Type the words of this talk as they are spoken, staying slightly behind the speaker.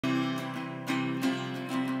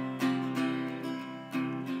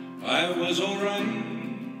I was alright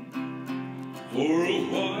for a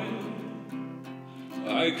while.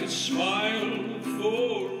 I could smile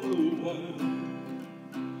for a while.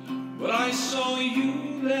 But I saw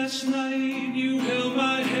you last night. You held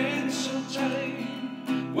my hand so tight.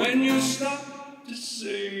 When you stopped to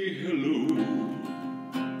say hello,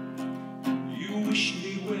 you wished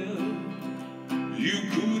me well. You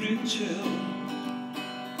couldn't tell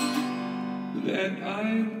that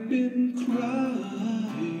I've been crying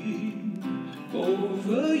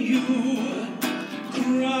over you,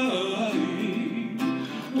 crying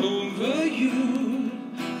over you.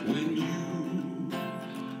 When you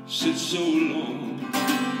sit so long,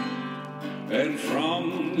 and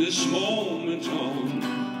from this moment on,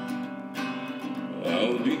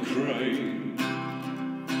 I'll be crying,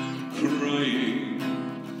 crying,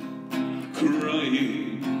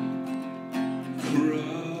 crying,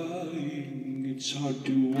 crying. It's hard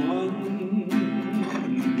to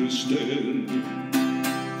understand,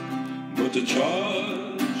 but the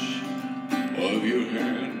touch of your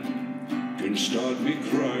hand can start me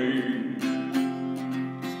crying.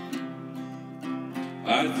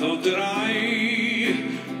 I thought that I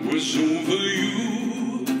was over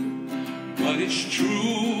you, but it's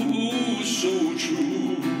true, so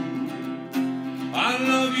true. I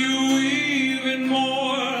love you even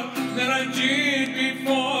more than I did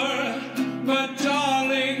before. But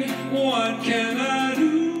darling, what can I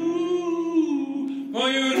do? For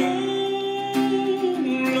you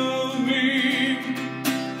don't love me,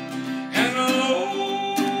 and I'll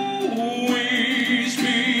always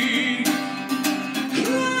be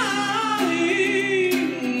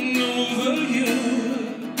crying over you,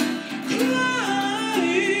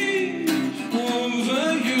 crying over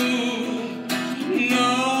you.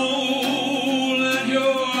 Now that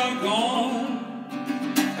you're gone,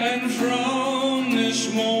 and from this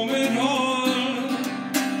moment on,